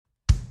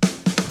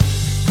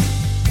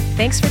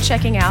Thanks for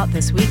checking out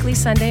this weekly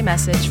Sunday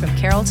message from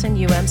Carrollton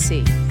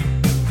UMC.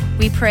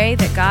 We pray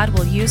that God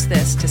will use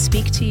this to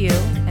speak to you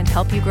and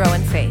help you grow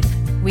in faith.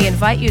 We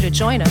invite you to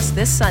join us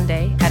this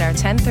Sunday at our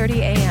 10:30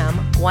 a.m.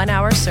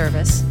 1-hour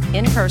service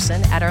in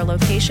person at our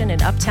location in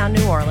Uptown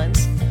New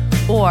Orleans,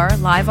 or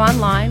live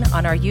online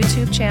on our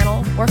YouTube channel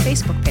or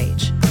Facebook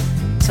page.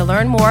 To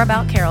learn more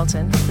about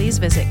Carrollton, please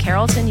visit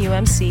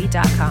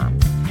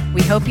carrolltonumc.com.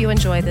 We hope you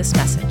enjoy this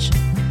message.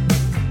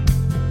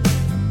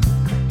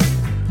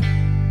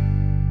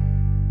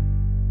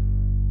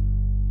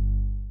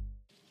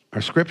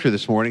 Our scripture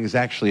this morning is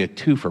actually a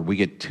twofer. We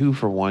get 2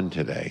 for 1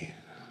 today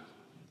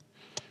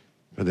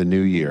for the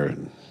new year.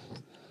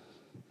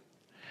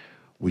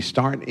 We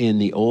start in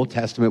the Old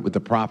Testament with the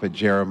prophet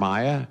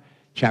Jeremiah,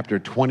 chapter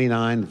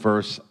 29,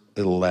 verse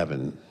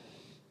 11.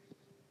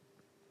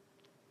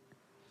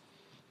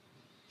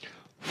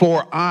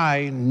 For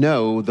I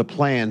know the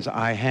plans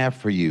I have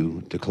for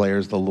you,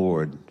 declares the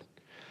Lord.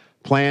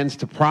 Plans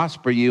to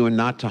prosper you and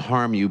not to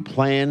harm you,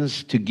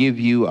 plans to give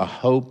you a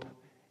hope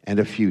and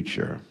a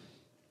future.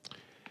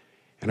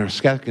 And our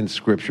second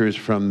scripture is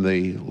from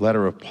the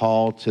letter of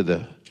Paul to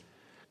the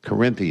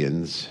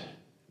Corinthians,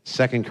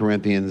 2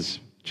 Corinthians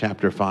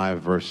chapter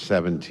 5, verse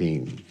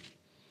 17.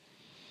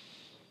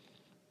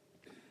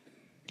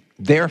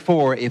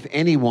 Therefore, if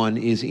anyone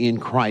is in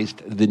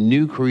Christ, the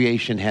new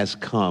creation has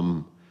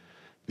come.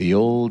 The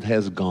old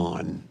has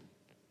gone.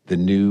 The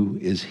new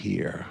is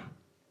here.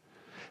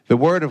 The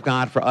word of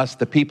God for us,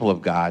 the people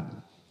of God.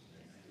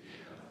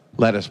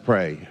 Let us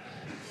pray.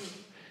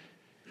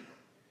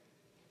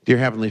 Dear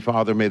Heavenly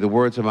Father, may the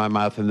words of my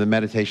mouth and the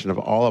meditation of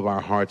all of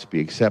our hearts be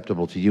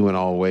acceptable to you in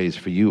all ways,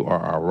 for you are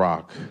our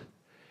rock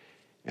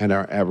and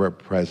our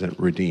ever-present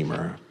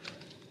Redeemer.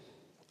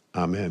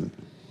 Amen.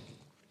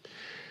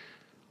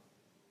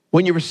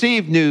 When you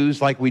receive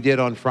news like we did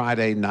on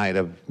Friday night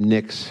of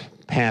Nick's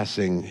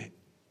passing,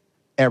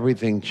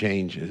 everything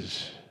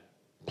changes.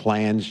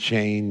 Plans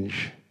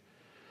change,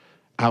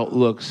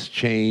 outlooks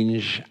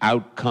change,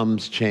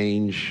 outcomes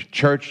change,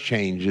 church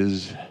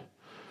changes.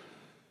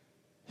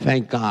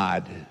 Thank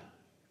God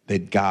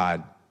that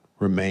God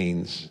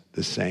remains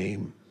the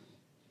same.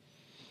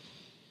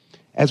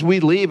 As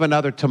we leave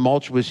another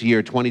tumultuous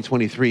year,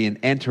 2023, and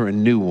enter a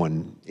new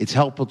one, it's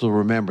helpful to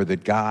remember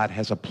that God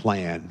has a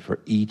plan for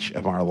each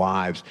of our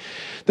lives.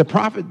 The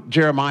prophet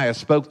Jeremiah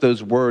spoke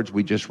those words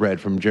we just read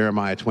from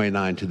Jeremiah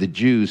 29 to the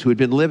Jews who had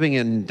been living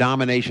in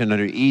domination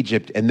under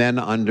Egypt and then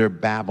under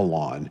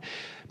Babylon.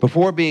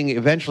 Before being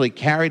eventually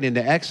carried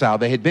into exile,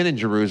 they had been in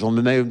Jerusalem,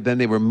 and then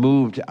they were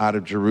moved out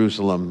of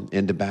Jerusalem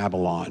into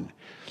Babylon.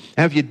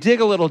 And if you dig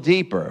a little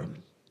deeper,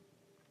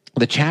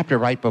 the chapter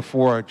right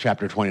before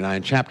chapter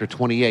 29, chapter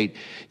 28,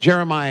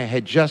 Jeremiah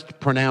had just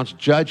pronounced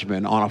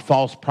judgment on a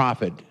false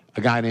prophet,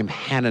 a guy named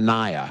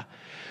Hananiah,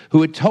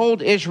 who had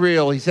told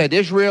Israel, he said,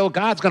 Israel,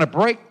 God's going to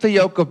break the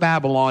yoke of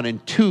Babylon in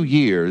 2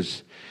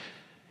 years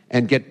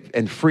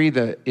and free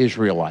the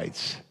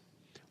Israelites.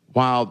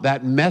 While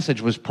that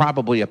message was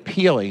probably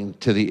appealing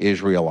to the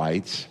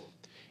Israelites,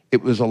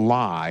 it was a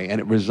lie,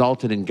 and it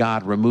resulted in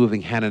God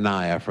removing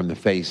Hananiah from the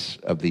face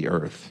of the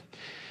earth.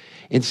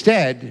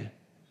 Instead,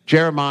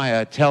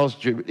 Jeremiah tells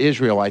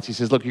Israelites, he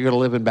says, look, you're going to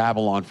live in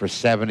Babylon for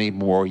 70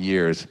 more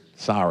years.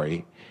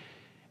 Sorry.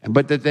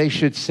 But that they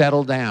should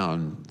settle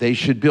down. They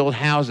should build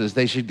houses.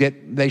 They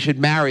should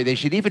marry. They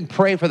should even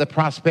pray for the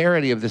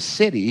prosperity of the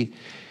city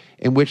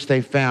in which they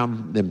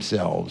found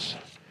themselves.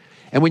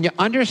 And when you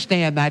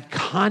understand that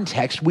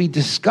context, we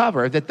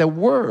discover that the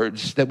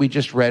words that we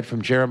just read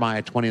from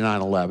Jeremiah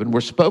 29:11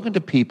 were spoken to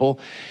people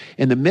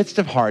in the midst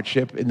of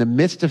hardship, in the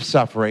midst of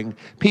suffering,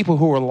 people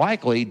who were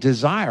likely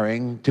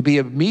desiring to be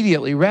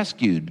immediately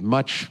rescued,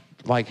 much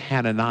like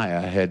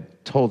Hananiah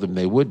had told them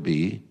they would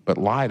be, but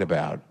lied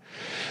about.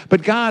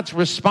 But God's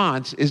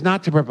response is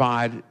not to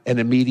provide an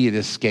immediate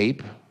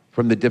escape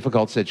from the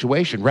difficult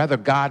situation. Rather,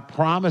 God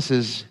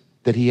promises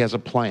that he has a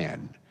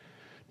plan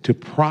to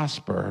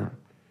prosper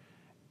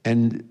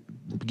and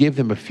give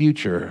them a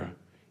future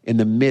in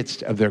the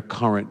midst of their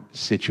current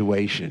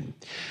situation.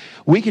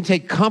 We can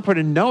take comfort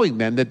in knowing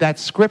then that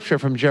scripture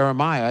from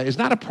Jeremiah is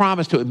not a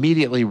promise to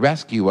immediately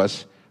rescue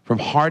us from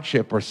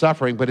hardship or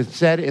suffering, but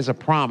instead is a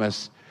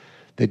promise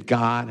that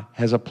God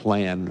has a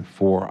plan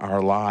for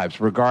our lives,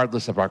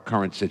 regardless of our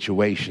current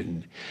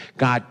situation.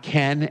 God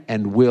can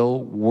and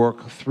will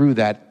work through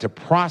that to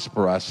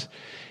prosper us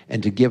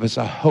and to give us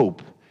a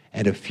hope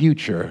and a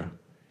future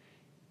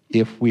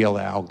if we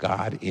allow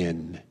God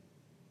in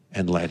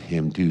and let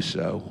him do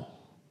so.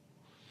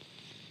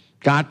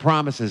 God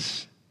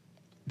promises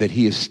that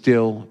he is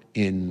still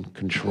in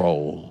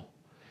control.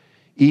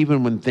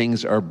 Even when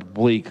things are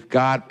bleak,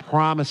 God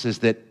promises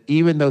that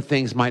even though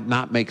things might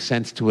not make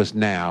sense to us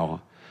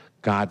now,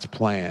 God's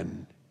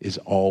plan is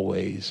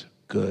always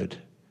good.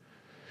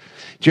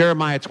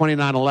 Jeremiah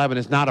 29:11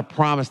 is not a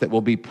promise that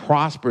we'll be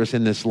prosperous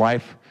in this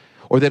life,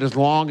 or that as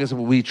long as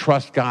we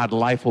trust God,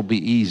 life will be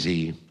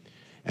easy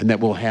and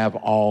that we'll have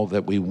all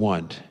that we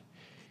want.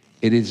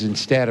 It is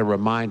instead a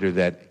reminder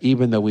that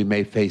even though we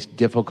may face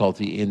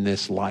difficulty in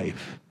this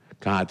life,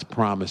 God's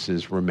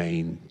promises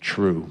remain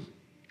true.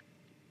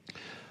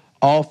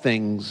 All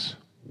things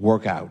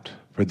work out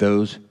for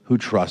those who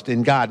trust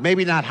in God.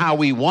 Maybe not how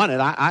we want it.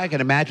 I can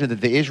imagine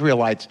that the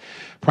Israelites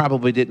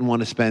probably didn't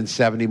want to spend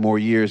 70 more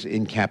years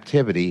in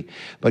captivity,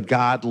 but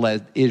God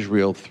led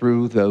Israel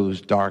through those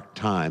dark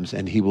times,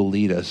 and he will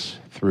lead us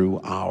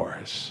through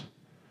ours.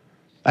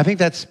 I think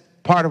that's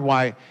part of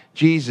why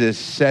Jesus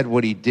said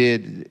what he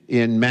did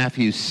in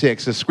Matthew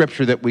 6, a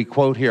scripture that we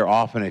quote here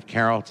often at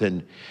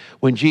Carrollton,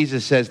 when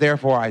Jesus says,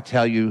 "Therefore I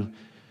tell you,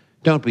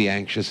 don't be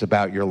anxious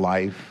about your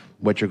life,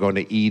 what you're going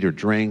to eat or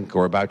drink,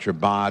 or about your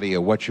body, or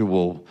what you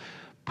will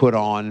put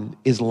on.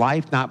 Is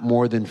life not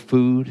more than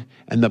food,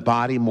 and the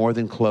body more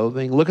than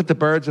clothing? Look at the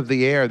birds of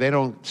the air. They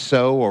don't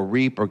sow or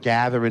reap or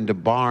gather into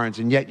barns,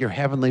 and yet your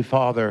heavenly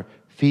Father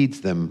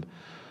feeds them.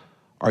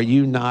 Are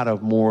you not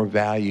of more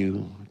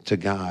value to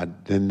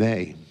God than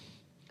they?"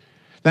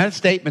 That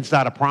statement's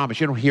not a promise.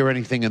 You don't hear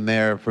anything in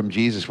there from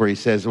Jesus where he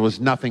says there was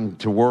nothing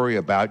to worry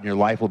about and your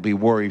life will be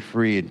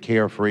worry-free and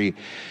carefree.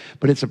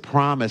 But it's a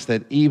promise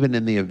that even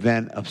in the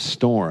event of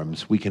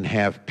storms, we can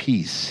have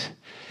peace.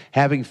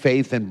 Having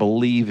faith and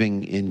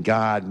believing in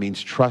God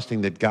means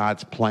trusting that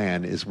God's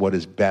plan is what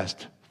is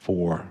best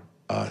for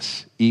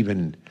us,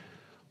 even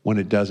when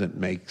it doesn't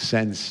make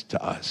sense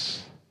to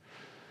us.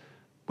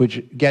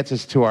 Which gets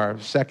us to our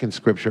second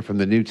scripture from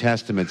the New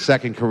Testament,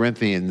 2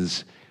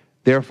 Corinthians.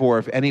 "Therefore,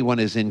 if anyone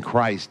is in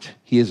Christ,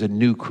 he is a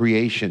new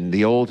creation.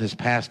 The old has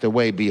passed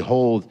away.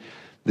 Behold,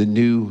 the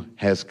new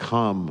has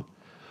come."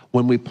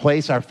 When we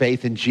place our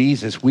faith in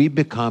Jesus, we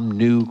become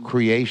new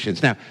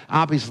creations. Now,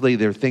 obviously,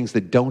 there are things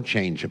that don't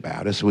change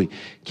about us. We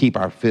keep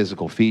our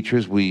physical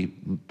features. We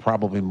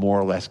probably more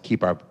or less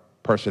keep our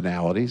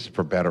personalities,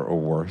 for better or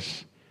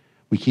worse.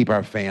 We keep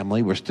our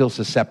family. We're still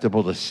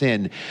susceptible to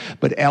sin.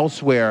 But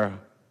elsewhere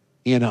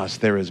in us,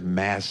 there is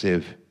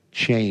massive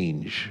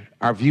change.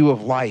 Our view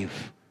of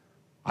life,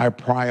 our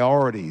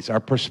priorities, our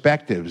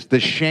perspectives, the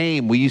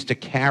shame we used to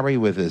carry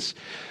with us,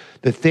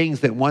 the things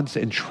that once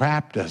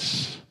entrapped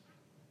us,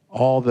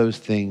 all those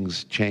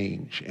things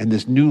change. And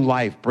this new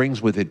life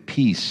brings with it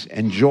peace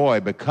and joy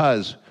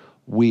because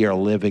we are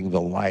living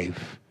the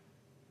life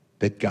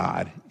that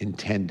God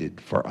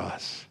intended for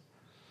us.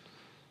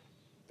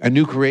 A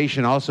new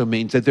creation also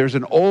means that there's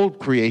an old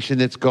creation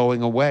that's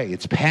going away.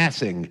 It's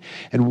passing.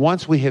 And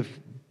once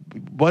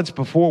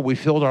before we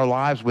filled our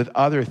lives with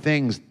other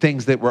things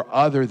that were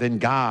other than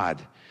God,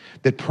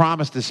 that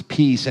promised us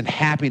peace and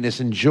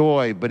happiness and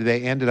joy, but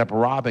they ended up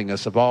robbing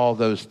us of all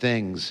those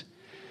things.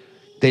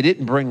 They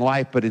didn't bring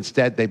life, but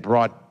instead they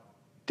brought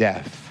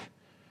death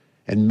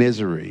and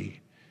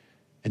misery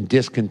and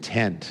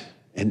discontent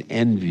and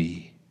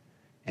envy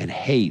and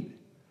hate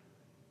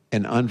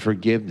and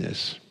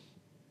unforgiveness.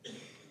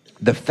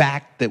 The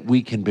fact that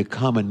we can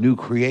become a new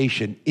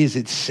creation is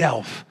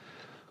itself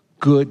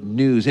good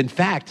news. In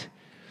fact,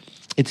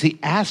 it's the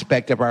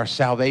aspect of our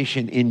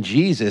salvation in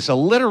Jesus, a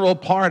literal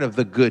part of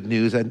the good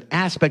news, an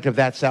aspect of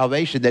that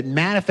salvation that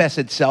manifests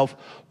itself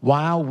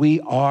while we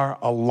are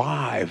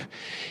alive.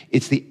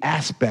 It's the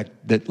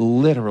aspect that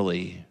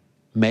literally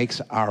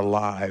makes our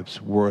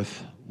lives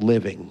worth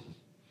living.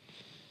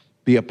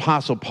 The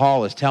Apostle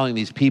Paul is telling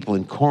these people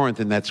in Corinth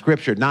in that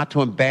scripture not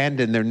to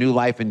abandon their new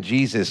life in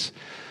Jesus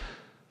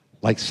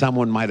like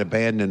someone might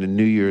abandon a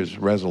New Year's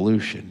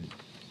resolution.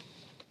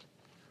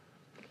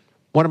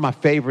 One of my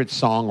favorite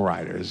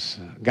songwriters,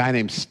 a guy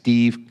named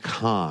Steve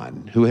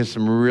Kahn, who has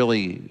some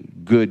really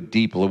good,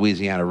 deep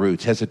Louisiana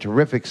roots, has a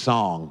terrific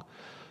song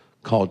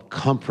called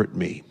 "Comfort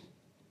Me."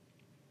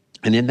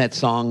 And in that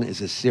song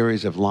is a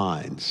series of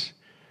lines.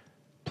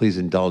 Please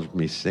indulge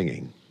me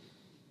singing.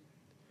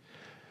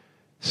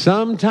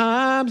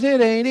 Sometimes it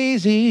ain't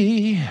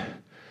easy.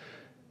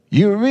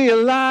 You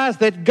realize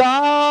that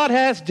God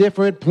has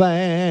different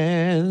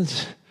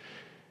plans.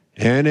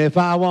 And if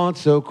I want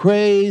so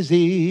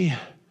crazy,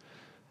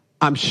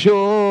 I'm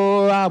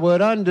sure I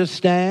would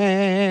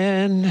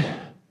understand.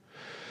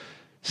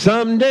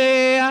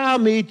 Someday I'll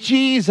meet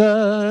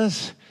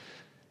Jesus,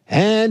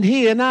 and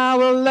he and I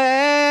will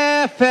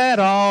laugh at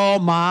all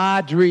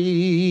my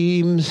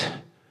dreams.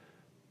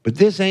 But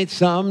this ain't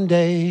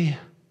someday.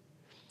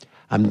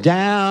 I'm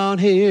down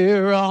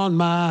here on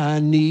my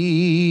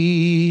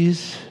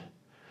knees.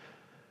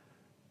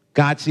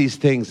 God sees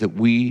things that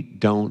we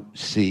don't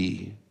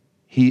see.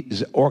 He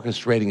is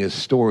orchestrating a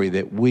story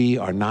that we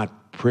are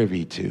not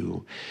privy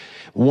to.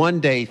 One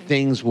day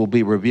things will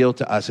be revealed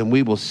to us and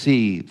we will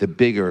see the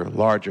bigger,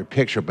 larger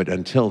picture. But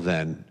until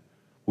then,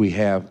 we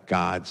have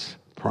God's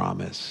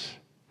promise.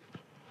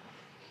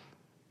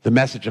 The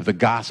message of the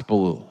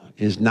gospel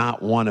is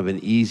not one of an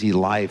easy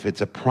life.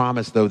 It's a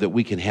promise, though, that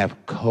we can have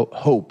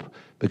hope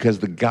because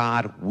the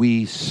God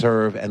we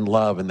serve and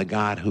love and the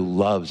God who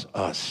loves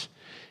us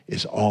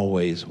is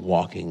always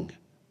walking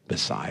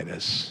beside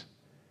us.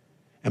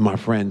 And my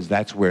friends,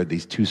 that's where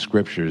these two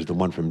scriptures, the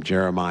one from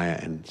Jeremiah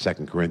and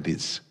 2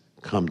 Corinthians,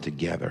 come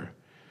together.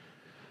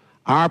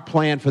 Our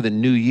plan for the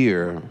new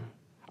year,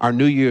 our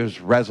New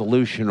Year's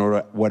resolution,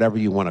 or whatever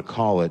you want to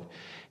call it,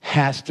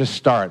 has to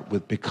start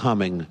with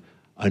becoming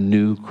a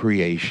new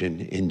creation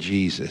in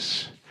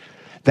Jesus.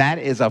 That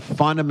is a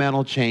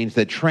fundamental change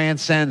that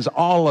transcends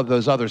all of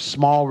those other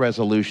small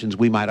resolutions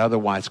we might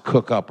otherwise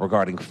cook up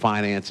regarding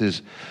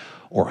finances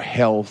or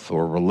health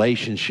or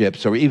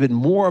relationships or even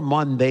more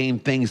mundane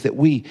things that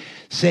we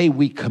say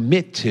we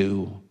commit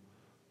to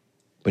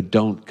but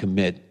don't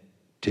commit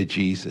to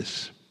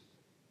Jesus.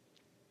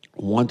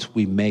 Once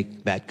we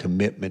make that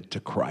commitment to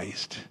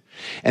Christ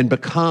and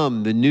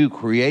become the new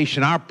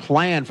creation, our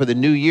plan for the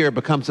new year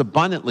becomes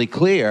abundantly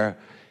clear.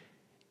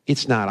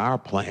 It's not our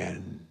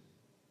plan.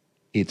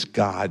 It's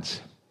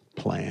God's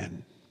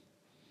plan.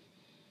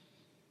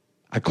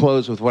 I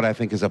close with what I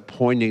think is a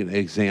poignant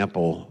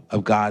example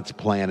of God's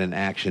plan in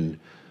action,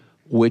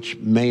 which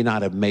may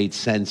not have made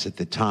sense at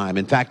the time.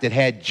 In fact, it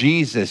had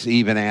Jesus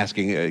even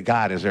asking,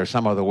 God, is there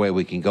some other way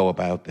we can go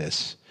about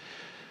this?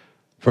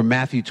 From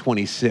Matthew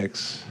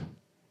 26,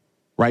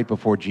 right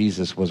before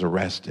Jesus was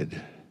arrested.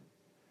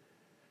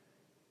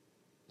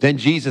 Then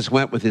Jesus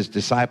went with his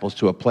disciples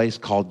to a place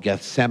called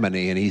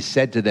Gethsemane, and he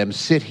said to them,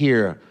 sit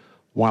here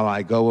while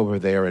I go over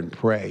there and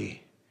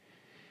pray.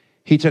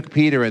 He took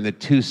Peter and the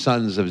two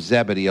sons of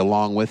Zebedee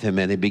along with him,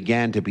 and he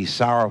began to be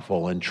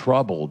sorrowful and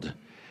troubled.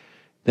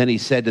 Then he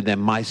said to them,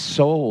 my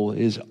soul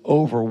is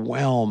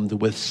overwhelmed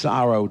with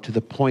sorrow to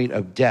the point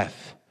of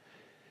death.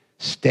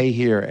 Stay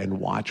here and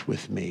watch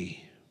with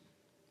me.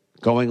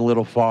 Going a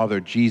little farther,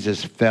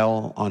 Jesus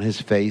fell on his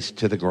face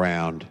to the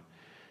ground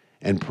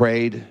and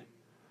prayed,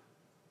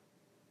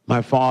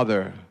 my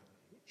Father,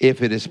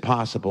 if it is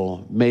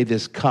possible, may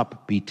this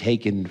cup be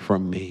taken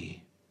from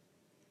me.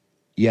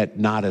 Yet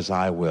not as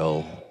I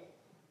will,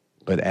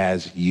 but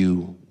as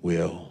you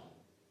will.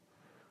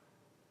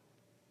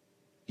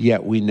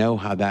 Yet we know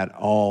how that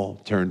all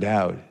turned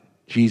out.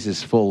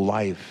 Jesus' full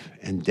life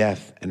and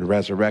death and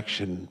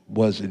resurrection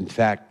was in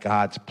fact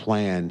God's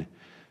plan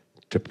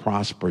to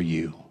prosper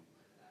you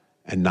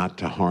and not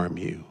to harm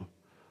you.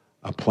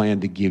 A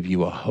plan to give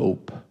you a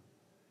hope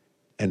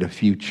and a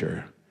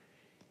future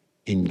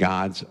in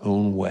God's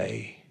own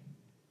way,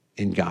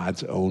 in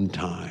God's own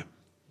time,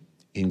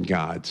 in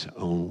God's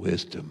own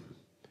wisdom.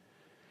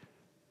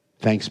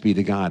 Thanks be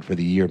to God for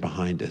the year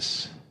behind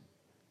us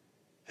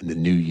and the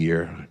new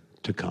year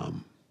to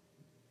come.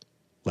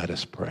 Let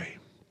us pray.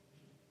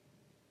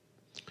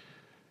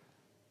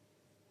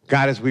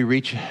 God, as we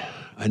reach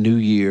a new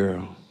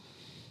year,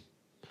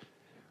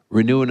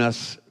 renew in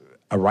us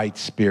a right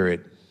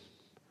spirit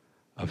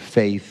of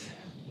faith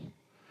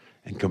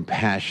and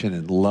compassion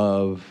and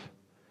love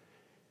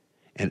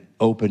and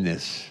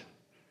openness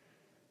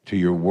to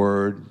your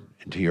word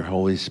and to your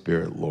Holy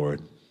Spirit,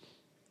 Lord,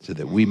 so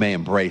that we may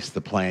embrace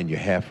the plan you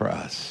have for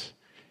us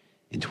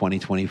in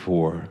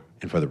 2024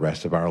 and for the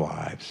rest of our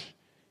lives.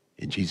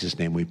 In Jesus'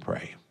 name we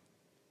pray.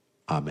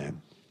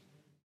 Amen.